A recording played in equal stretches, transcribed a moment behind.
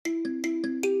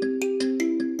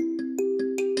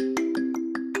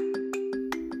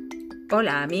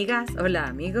Hola amigas, hola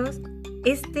amigos.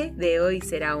 Este de hoy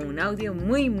será un audio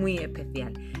muy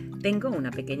especial. Tengo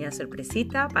una pequeña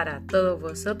sorpresita para todos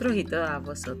vosotros y todas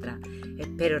vosotras.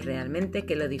 Espero realmente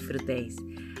que lo disfrutéis.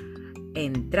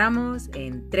 Entramos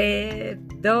en 3,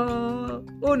 2,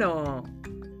 1.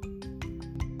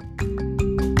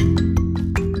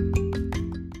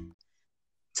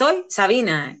 Soy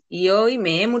Sabina y hoy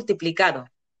me he multiplicado.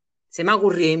 Se me ha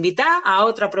ocurrido invitar a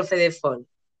otra profe de folk.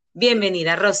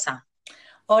 Bienvenida, Rosa.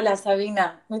 Hola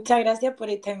Sabina, muchas gracias por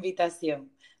esta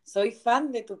invitación. Soy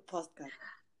fan de tus podcasts.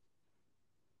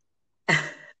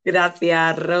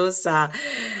 Gracias, Rosa.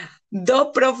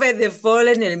 Dos profes de folk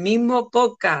en el mismo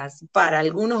podcast. Para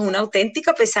algunos una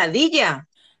auténtica pesadilla.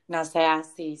 No seas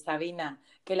así, Sabina,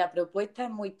 que la propuesta es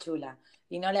muy chula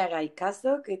y no le hagáis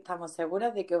caso, que estamos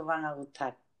seguras de que os van a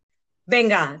gustar.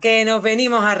 Venga, que nos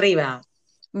venimos arriba.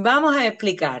 Vamos a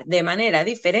explicar de manera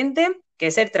diferente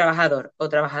que ser trabajador o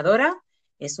trabajadora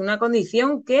es una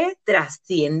condición que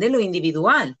trasciende lo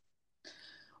individual.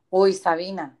 Uy,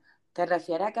 Sabina, ¿te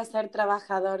refieres a que ser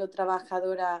trabajador o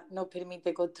trabajadora nos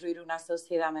permite construir una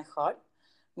sociedad mejor?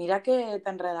 Mira que te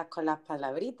enredas con las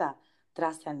palabritas.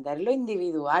 Trascender lo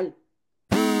individual.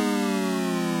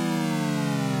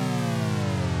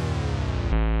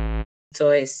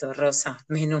 Eso, Rosa,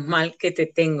 menos mal que te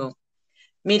tengo.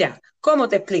 Mira, como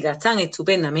te explicas tan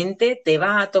estupendamente, te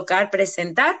va a tocar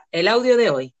presentar el audio de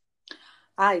hoy.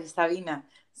 Ay, Sabina,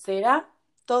 será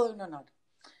todo un honor.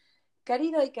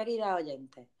 Queridos y queridas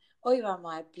oyentes, hoy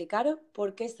vamos a explicaros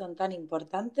por qué son tan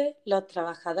importantes los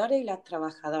trabajadores y las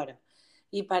trabajadoras.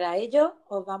 Y para ello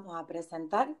os vamos a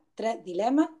presentar 3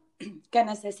 dilemas que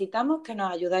necesitamos que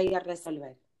nos ayudéis a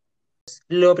resolver.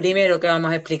 Lo primero que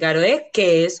vamos a explicaros es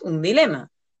qué es un dilema.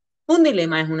 Un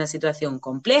dilema es una situación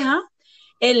compleja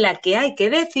en la que hay que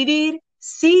decidir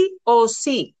sí o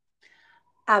sí.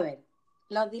 A ver,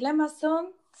 los dilemas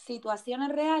son situaciones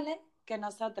reales que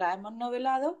nosotras hemos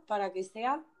novelado para que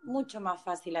sea mucho más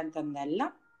fácil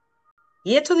entenderlas.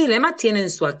 Y estos dilemas tienen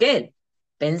su aquel.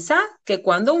 Pensad que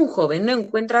cuando un joven no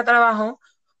encuentra trabajo,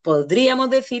 podríamos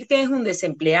decir que es un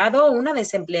desempleado o una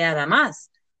desempleada más.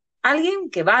 Alguien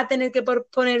que va a tener que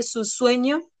posponer su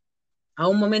sueño a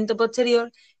un momento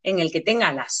posterior en el que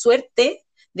tenga la suerte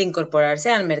de incorporarse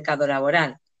al mercado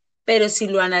laboral. Pero si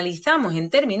lo analizamos en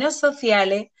términos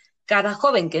sociales, cada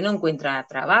joven que no encuentra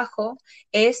trabajo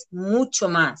es mucho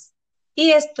más.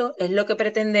 Y esto es lo que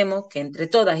pretendemos que entre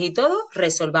todas y todos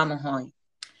resolvamos hoy.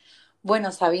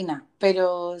 Bueno, Sabina,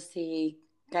 pero si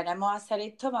queremos hacer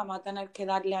esto, vamos a tener que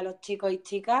darle a los chicos y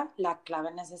chicas las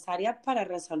claves necesarias para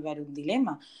resolver un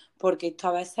dilema, porque esto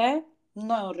a veces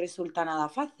no resulta nada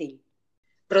fácil.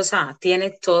 Rosa,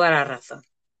 tienes toda la razón.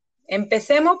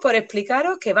 Empecemos por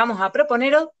explicaros que vamos a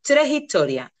proponeros 3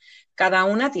 historias. Cada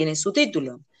una tiene su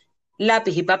título.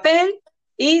 Lápiz y papel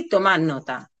y tomad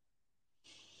nota.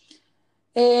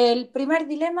 El primer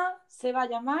dilema se va a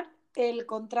llamar el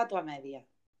contrato a medias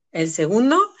El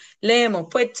segundo le hemos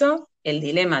puesto el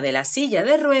dilema de la silla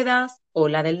de ruedas o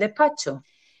la del despacho.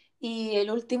 y el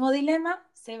último dilema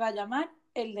se va a llamar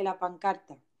el de la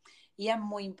pancarta. Y es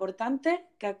muy importante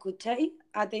que escuchéis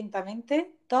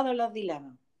atentamente todos los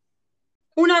dilemas.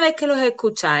 Una vez que los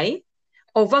escucháis,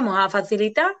 os vamos a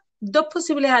facilitar 2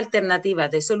 posibles alternativas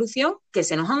de solución que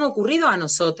se nos han ocurrido a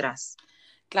nosotras.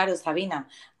 Claro, Sabina,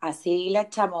 así le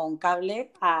echamos un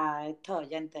cable a estos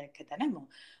oyentes que tenemos,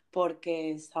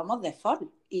 porque somos de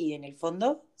folk y en el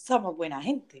fondo somos buena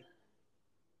gente.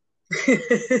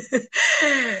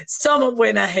 Somos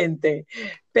buena gente.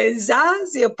 Pensad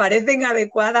si os parecen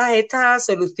adecuadas estas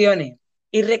soluciones.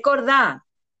 Y recordad,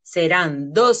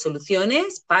 serán 2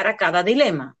 soluciones para cada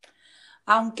dilema.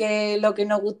 Aunque lo que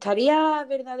nos gustaría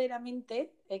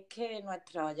verdaderamente es que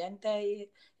nuestros oyentes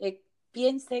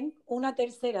piensen una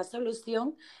tercera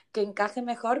solución que encaje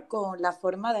mejor con la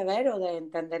forma de ver o de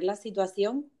entender la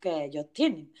situación que ellos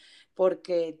tienen,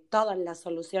 porque todas las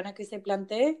soluciones que se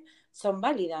planteen son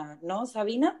válidas, ¿no,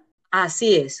 Sabina?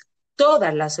 Así es,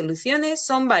 todas las soluciones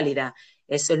son válidas.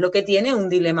 Eso es lo que tiene un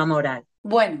dilema moral.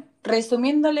 Bueno,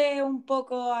 resumiéndole un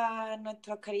poco a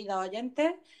nuestros queridos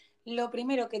oyentes, lo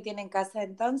primero que tienen que hacer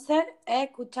entonces es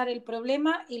escuchar el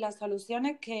problema y las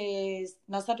soluciones que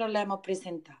nosotros les hemos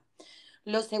presentado.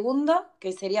 Lo segundo,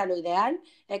 que sería lo ideal,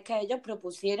 es que ellos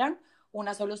propusieran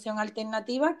una solución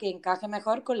alternativa que encaje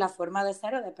mejor con la forma de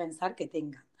ser o de pensar que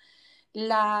tengan.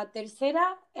 La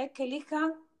tercera es que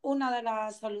elijan una de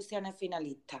las soluciones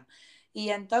finalistas. Y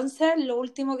entonces lo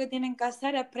último que tienen que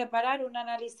hacer es preparar un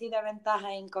análisis de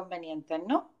ventajas e inconvenientes,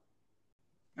 ¿no?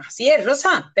 Así es,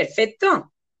 Rosa,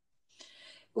 perfecto.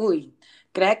 Uy,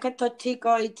 ¿crees que estos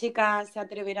chicos y chicas se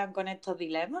atreverán con estos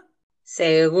dilemas?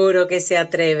 Seguro que se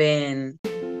atreven.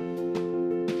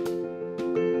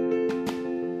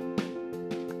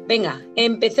 Venga,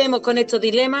 empecemos con estos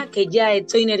dilemas que ya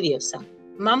estoy nerviosa.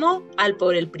 Vamos al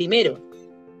por el primero,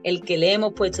 el que le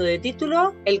hemos puesto de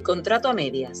título El contrato a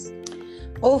medias.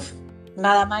 Uf,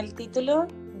 nada más el título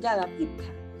ya da pista.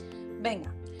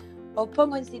 Venga, os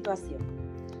pongo en situación.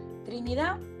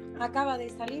 Trinidad acaba de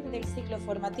salir del ciclo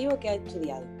formativo que ha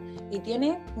estudiado y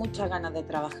tiene muchas ganas de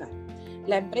trabajar.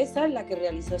 La empresa en la que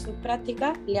realizó sus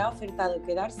prácticas le ha ofertado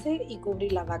quedarse y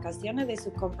cubrir las vacaciones de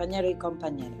sus compañeros y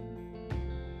compañeras.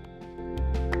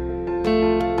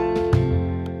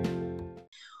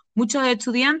 Muchos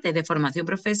estudiantes de formación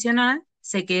profesional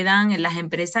se quedan en las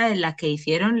empresas en las que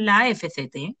hicieron la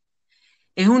FCT.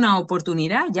 Es una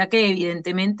oportunidad, ya que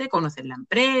evidentemente conocen la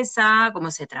empresa, cómo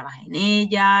se trabaja en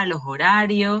ella, los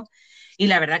horarios, y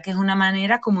la verdad que es una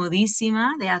manera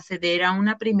comodísima de acceder a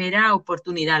una primera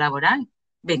oportunidad laboral.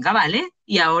 Venga, vale,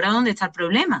 ¿y ahora dónde está el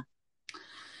problema?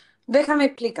 Déjame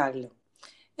explicarlo.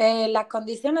 Las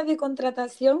condiciones de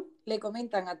contratación le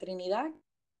comentan a Trinidad que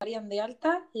darían de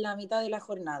alta la mitad de la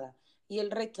jornada y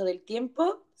el resto del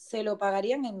tiempo se lo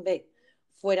pagarían en B,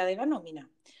 fuera de la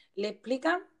nómina. Le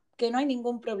explican que no hay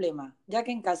ningún problema, ya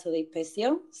que en caso de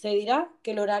inspección se dirá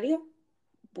que el horario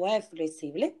pues, es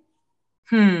flexible.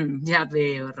 Ya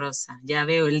veo, Rosa, ya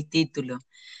veo el título.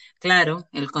 Claro,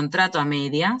 el contrato a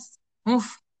medias.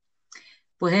 Uf,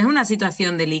 pues es una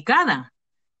situación delicada,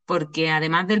 porque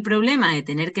además del problema de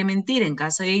tener que mentir en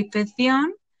caso de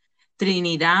inspección,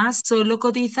 Trinidad solo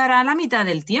cotizará la mitad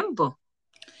del tiempo.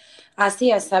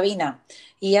 Así es, Sabina,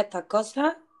 y estas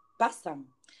cosas pasan.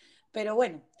 Pero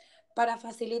bueno, para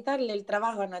facilitarle el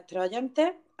trabajo a nuestros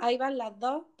oyentes, ahí van las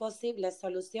dos posibles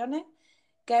soluciones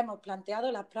que hemos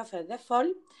planteado las profes de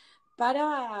FOL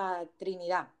para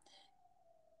Trinidad.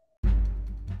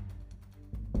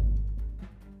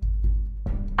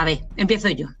 A ver, empiezo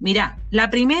yo. Mira, la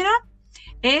primera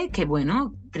es que,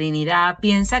 bueno, Trinidad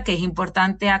piensa que es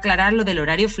importante aclarar lo del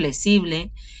horario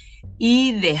flexible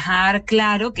y dejar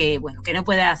claro que, bueno, que no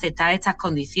puede aceptar estas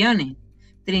condiciones.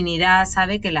 Trinidad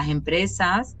sabe que las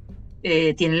empresas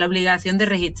tienen la obligación de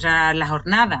registrar la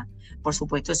jornada. Por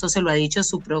supuesto, eso se lo ha dicho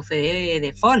su profe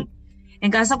de FOL. En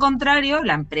caso contrario,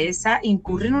 la empresa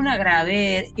incurre en una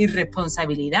grave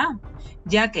irresponsabilidad,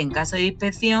 ya que en caso de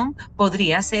inspección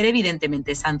podría ser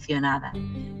evidentemente sancionada.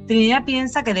 Trinidad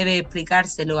piensa que debe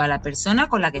explicárselo a la persona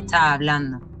con la que está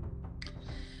hablando.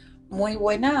 Muy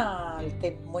buena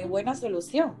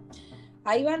solución.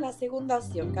 Ahí va la segunda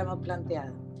opción que hemos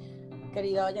planteado.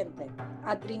 Querido oyente,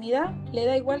 a Trinidad le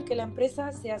da igual que la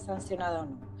empresa sea sancionada o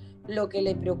no. Lo que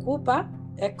le preocupa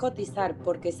es cotizar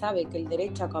porque sabe que el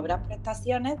derecho a cobrar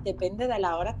prestaciones depende de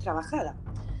las horas trabajadas.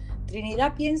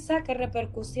 Trinidad piensa qué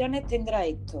repercusiones tendrá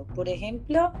esto, por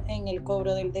ejemplo, en el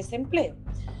cobro del desempleo.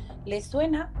 Le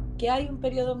suena que hay un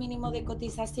periodo mínimo de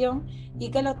cotización y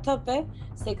que los topes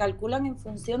se calculan en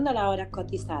función de las horas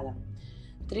cotizadas.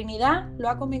 Trinidad lo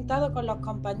ha comentado con los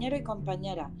compañeros y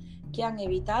compañeras que han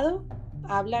evitado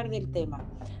hablar del tema,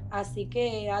 así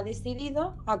que ha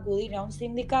decidido acudir a un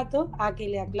sindicato a que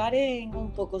le aclaren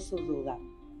un poco sus dudas.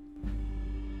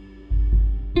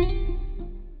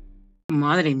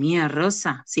 Madre mía,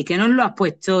 Rosa, sí que nos lo has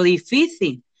puesto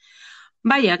difícil.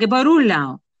 Vaya, que por un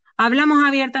lado hablamos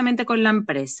abiertamente con la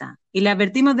empresa y le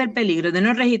advertimos del peligro de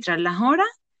no registrar las horas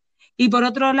y por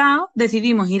otro lado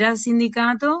decidimos ir al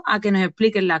sindicato a que nos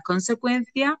expliquen las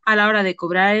consecuencias a la hora de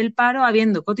cobrar el paro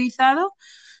habiendo cotizado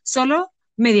solo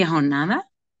media jornada.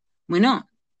 Bueno,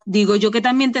 digo yo que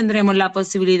también tendremos la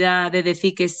posibilidad de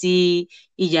decir que sí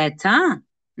y ya está,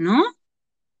 ¿no?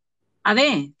 A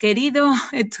ver, queridos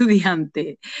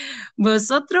estudiantes,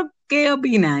 ¿vosotros qué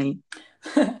opináis?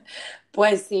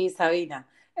 Pues sí, Sabina,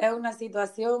 es una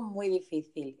situación muy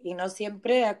difícil y no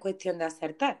siempre es cuestión de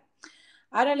acertar.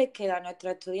 Ahora les queda a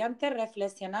nuestros estudiantes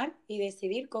reflexionar y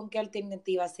decidir con qué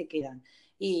alternativas se quedan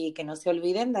y que no se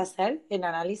olviden de hacer el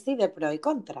análisis de pros y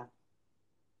contras.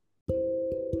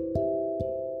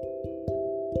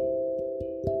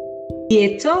 Y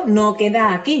esto no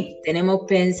queda aquí. Tenemos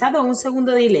pensado un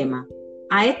segundo dilema.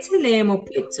 A este le hemos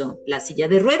puesto la silla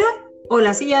de ruedas o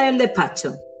la silla del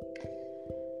despacho.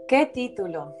 ¿Qué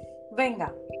título?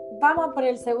 Venga, vamos por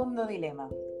el segundo dilema.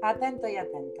 Atento y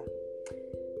atenta.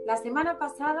 La semana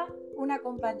pasada, una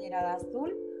compañera de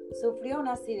Azul sufrió un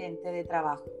accidente de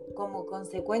trabajo como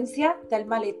consecuencia del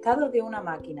mal estado de una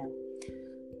máquina.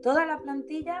 Toda la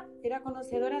plantilla era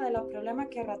conocedora de los problemas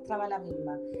que arrastraba la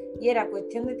misma y era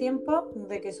cuestión de tiempo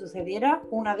de que sucediera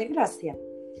una desgracia.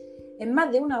 En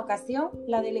más de una ocasión,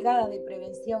 la delegada de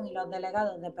prevención y los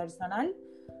delegados de personal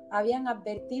habían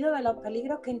advertido de los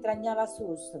peligros que entrañaba su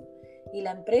uso y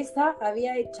la empresa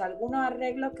había hecho algunos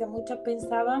arreglos que muchos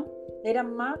pensaban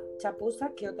eran más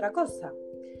chapuzas que otra cosa.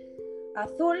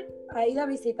 Azul ha ido a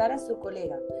visitar a su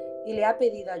colega y le ha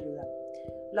pedido ayuda.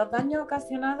 Los daños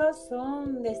ocasionados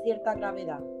son de cierta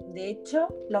gravedad. De hecho,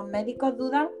 los médicos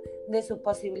dudan de sus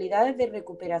posibilidades de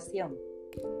recuperación.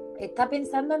 Está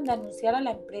pensando en denunciar a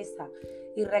la empresa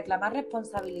y reclamar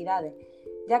responsabilidades,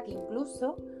 ya que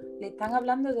incluso le están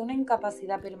hablando de una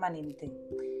incapacidad permanente.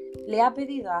 Le ha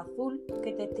pedido a Azul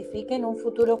que testifique en un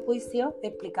futuro juicio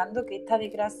explicando que esta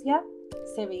desgracia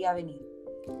se veía venir.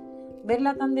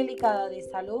 Verla tan delicada de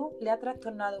salud le ha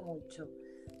trastornado mucho,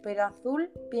 pero Azul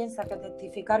piensa que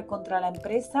testificar contra la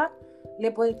empresa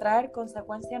le puede traer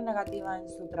consecuencias negativas en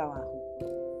su trabajo.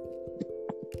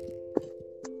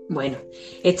 Bueno,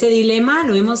 este dilema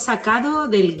lo hemos sacado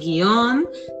del guión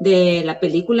de la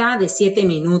película de 7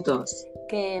 minutos.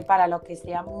 Que para los que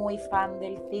sean muy fan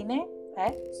del cine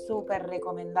es súper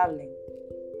recomendable.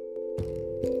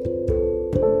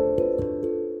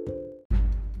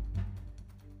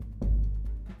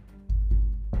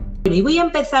 Bueno, y voy a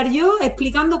empezar yo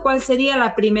explicando cuál sería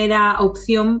la primera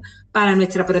opción para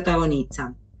nuestra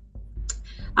protagonista.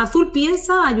 Azul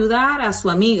piensa ayudar a su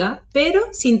amiga, pero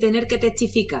sin tener que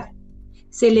testificar.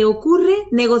 Se le ocurre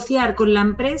negociar con la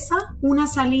empresa una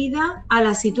salida a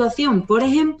la situación, por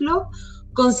ejemplo,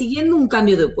 consiguiendo un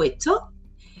cambio de puesto.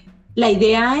 La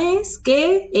idea es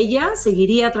que ella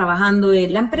seguiría trabajando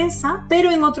en la empresa, pero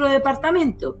en otro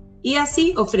departamento, y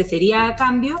así ofrecería a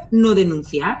cambio no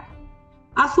denunciar.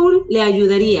 Azul le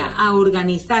ayudaría a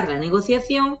organizar la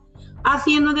negociación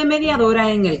haciendo de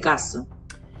mediadora en el caso.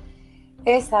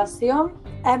 Esa opción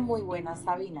es muy buena,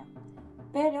 Sabina,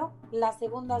 pero la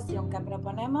segunda opción que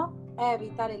proponemos es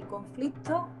evitar el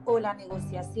conflicto o la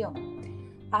negociación.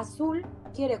 Azul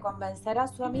quiere convencer a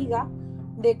su amiga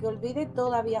de que olvide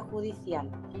toda vía judicial.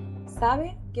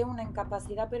 Sabe que una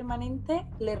incapacidad permanente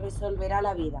le resolverá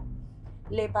la vida.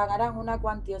 Le pagarán una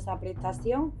cuantiosa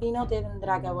prestación y no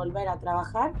tendrá que volver a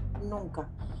trabajar nunca.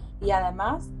 Y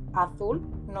además, Azul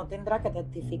no tendrá que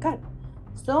testificar.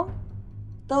 Son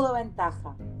todo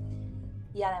ventaja.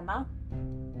 Y además,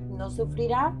 no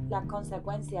sufrirá las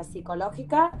consecuencias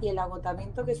psicológicas y el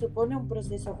agotamiento que supone un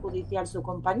proceso judicial su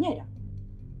compañera.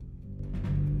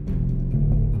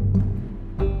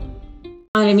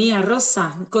 Madre mía,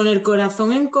 Rosa, con el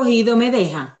corazón encogido me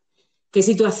deja. ¡Qué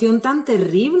situación tan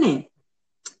terrible!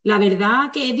 La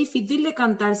verdad que es difícil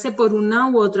decantarse por una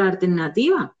u otra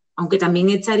alternativa, aunque también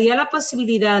estaría la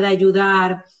posibilidad de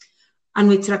ayudar a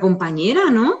nuestra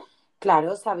compañera, ¿no?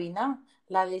 Claro, Sabina,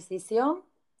 la decisión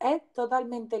es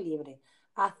totalmente libre.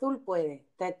 Azul puede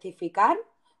testificar,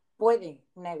 puede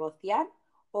negociar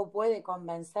o puede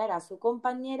convencer a su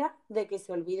compañera de que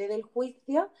se olvide del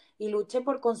juicio y luche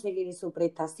por conseguir su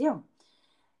prestación.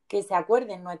 Que se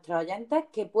acuerden nuestros oyentes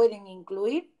que pueden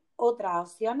incluir otras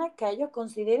opciones que ellos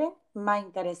consideren más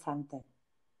interesantes.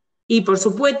 Y por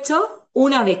supuesto,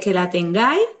 una vez que la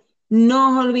tengáis,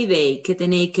 no os olvidéis que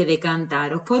tenéis que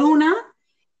decantaros por una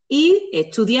y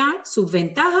estudiar sus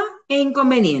ventajas e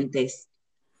inconvenientes.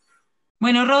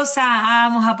 Bueno, Rosa,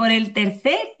 vamos a por el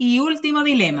tercer y último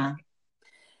dilema.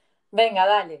 Venga,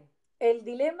 dale. El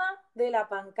dilema de la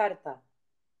pancarta.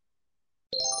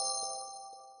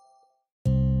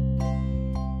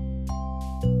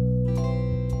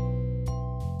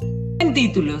 Buen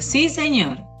título, sí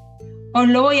señor. Os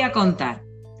lo voy a contar.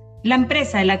 La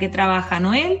empresa en la que trabaja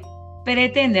Noel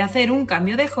pretende hacer un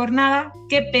cambio de jornada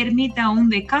que permita un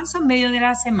descanso en medio de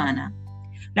la semana.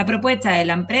 La propuesta de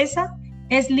la empresa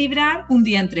es librar un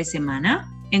día entre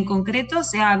semana. En concreto,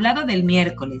 se ha hablado del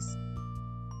miércoles.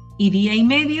 Y día y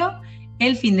medio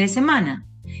el fin de semana.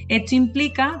 Esto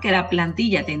implica que la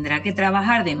plantilla tendrá que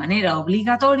trabajar de manera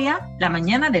obligatoria la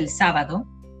mañana del sábado.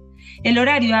 El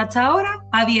horario hasta ahora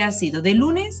había sido de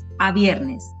lunes a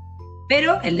viernes,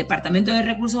 pero el Departamento de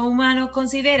Recursos Humanos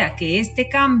considera que este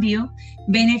cambio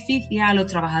beneficia a los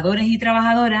trabajadores y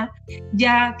trabajadoras,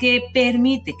 ya que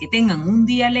permite que tengan un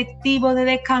día lectivo de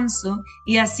descanso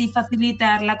y así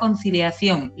facilitar la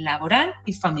conciliación laboral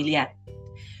y familiar.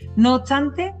 No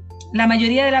obstante, la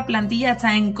mayoría de la plantilla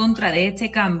está en contra de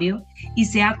este cambio y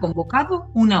se ha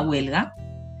convocado una huelga.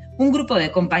 Un grupo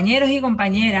de compañeros y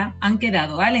compañeras han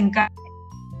quedado al encargo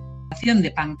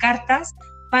de pancartas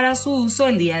para su uso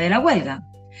el día de la huelga.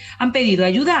 Han pedido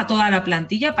ayuda a toda la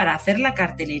plantilla para hacer la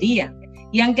cartelería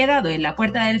y han quedado en la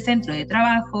puerta del centro de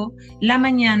trabajo la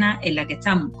mañana en la que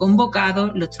están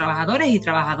convocados los trabajadores y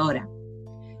trabajadoras.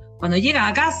 Cuando llega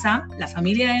a casa, la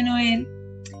familia de Noel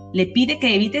le pide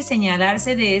que evite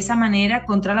señalarse de esa manera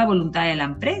contra la voluntad de la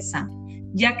empresa,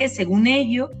 ya que según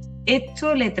ellos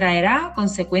esto le traerá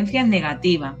consecuencias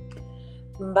negativas.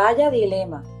 Vaya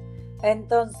dilema.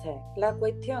 Entonces, la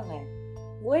cuestión es,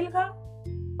 ¿huelga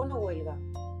o no huelga?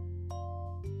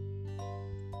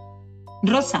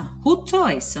 Rosa, justo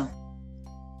eso.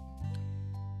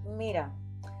 Mira,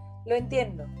 lo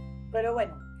entiendo, pero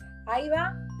bueno, ahí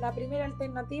va la primera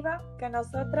alternativa que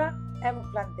nosotras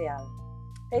hemos planteado.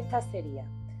 Esta sería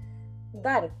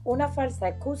dar una falsa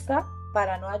excusa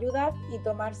para no ayudar y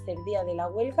tomarse el día de la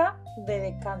huelga de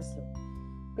descanso.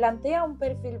 Plantea un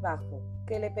perfil bajo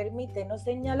que le permite no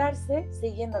señalarse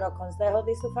siguiendo los consejos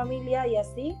de su familia y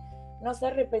así no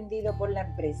ser arrepentido por la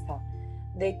empresa.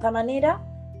 De esta manera,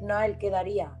 Noel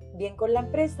quedaría bien con la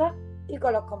empresa y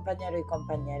con los compañeros y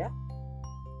compañeras.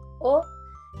 O,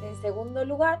 en segundo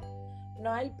lugar,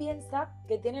 Noel piensa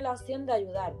que tiene la opción de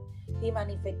ayudar y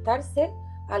manifestarse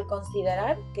al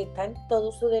considerar que está en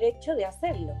todo su derecho de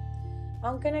hacerlo.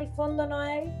 Aunque en el fondo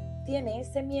Noel tiene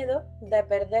ese miedo de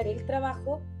perder el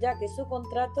trabajo ya que su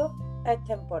contrato es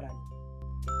temporal.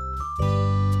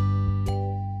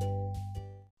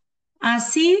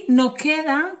 Así nos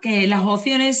queda que las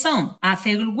opciones son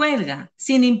hacer huelga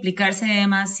sin implicarse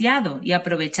demasiado y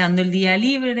aprovechando el día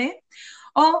libre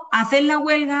o hacer la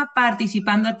huelga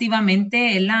participando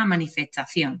activamente en la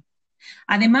manifestación.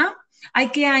 Además, hay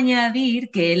que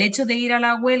añadir que el hecho de ir a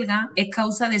la huelga es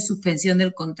causa de suspensión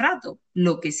del contrato,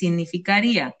 lo que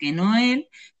significaría que Noel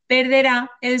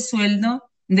perderá el sueldo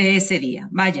de ese día.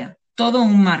 Vaya, todo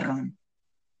un marrón.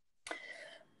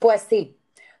 Pues sí,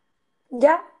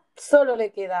 ya solo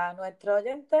le queda a nuestros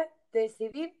oyentes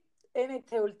decidir en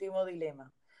este último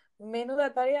dilema.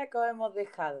 Menuda tarea que os hemos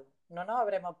dejado. No nos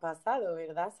habremos pasado,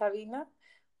 ¿verdad, Sabina?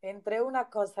 Entre una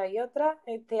cosa y otra,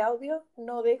 este audio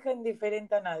no deja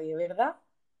indiferente a nadie, ¿verdad?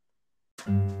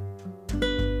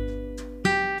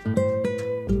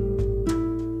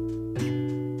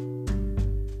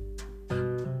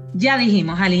 Ya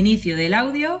dijimos al inicio del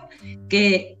audio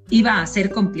que iba a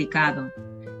ser complicado.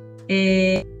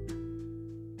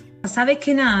 Sabes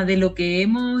que nada de lo que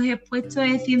hemos expuesto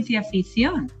es ciencia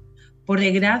ficción. Por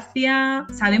desgracia,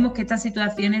 sabemos que estas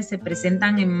situaciones se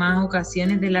presentan en más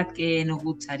ocasiones de las que nos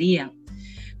gustaría.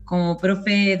 Como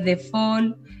profes de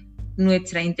FOL,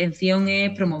 nuestra intención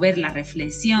es promover la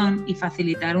reflexión y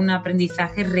facilitar un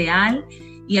aprendizaje real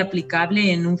y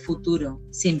aplicable en un futuro.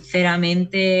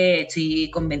 Sinceramente, estoy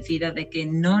convencida de que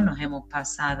no nos hemos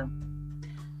pasado.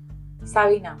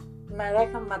 Sabina, me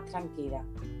dejan más tranquila,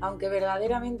 aunque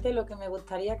verdaderamente lo que me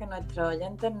gustaría es que nuestros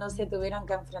oyentes no se tuvieran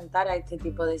que enfrentar a este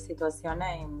tipo de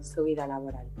situaciones en su vida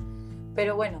laboral.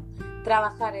 Pero bueno,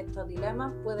 trabajar estos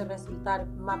dilemas puede resultar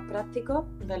más práctico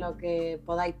de lo que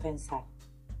podáis pensar.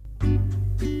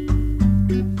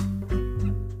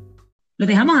 Lo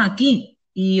dejamos aquí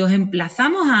y os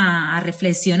emplazamos a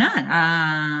reflexionar,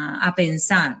 a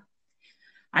pensar.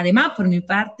 Además, por mi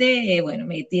parte, bueno,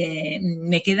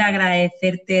 me queda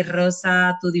agradecerte,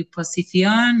 Rosa, tu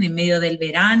disposición en medio del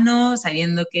verano,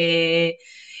 sabiendo que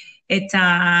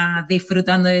estás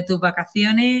disfrutando de tus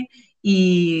vacaciones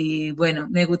y, bueno,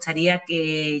 me gustaría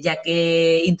que, ya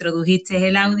que introdujiste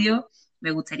el audio,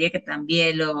 me gustaría que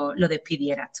también lo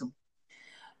despidieras tú.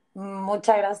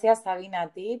 Muchas gracias, Sabina, a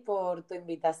ti por tu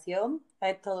invitación.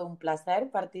 Es todo un placer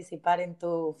participar en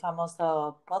tu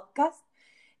famoso podcast.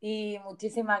 Y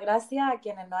muchísimas gracias a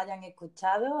quienes nos hayan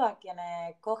escuchado, a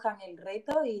quienes cojan el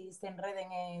reto y se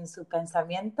enreden en sus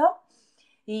pensamientos.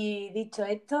 Y dicho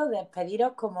esto,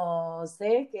 despediros como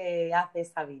sé que hace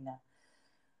Sabina.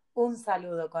 Un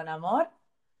saludo con amor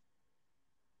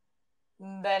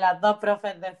de las dos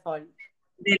profes de FOL.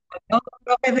 De los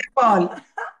profes de Paul.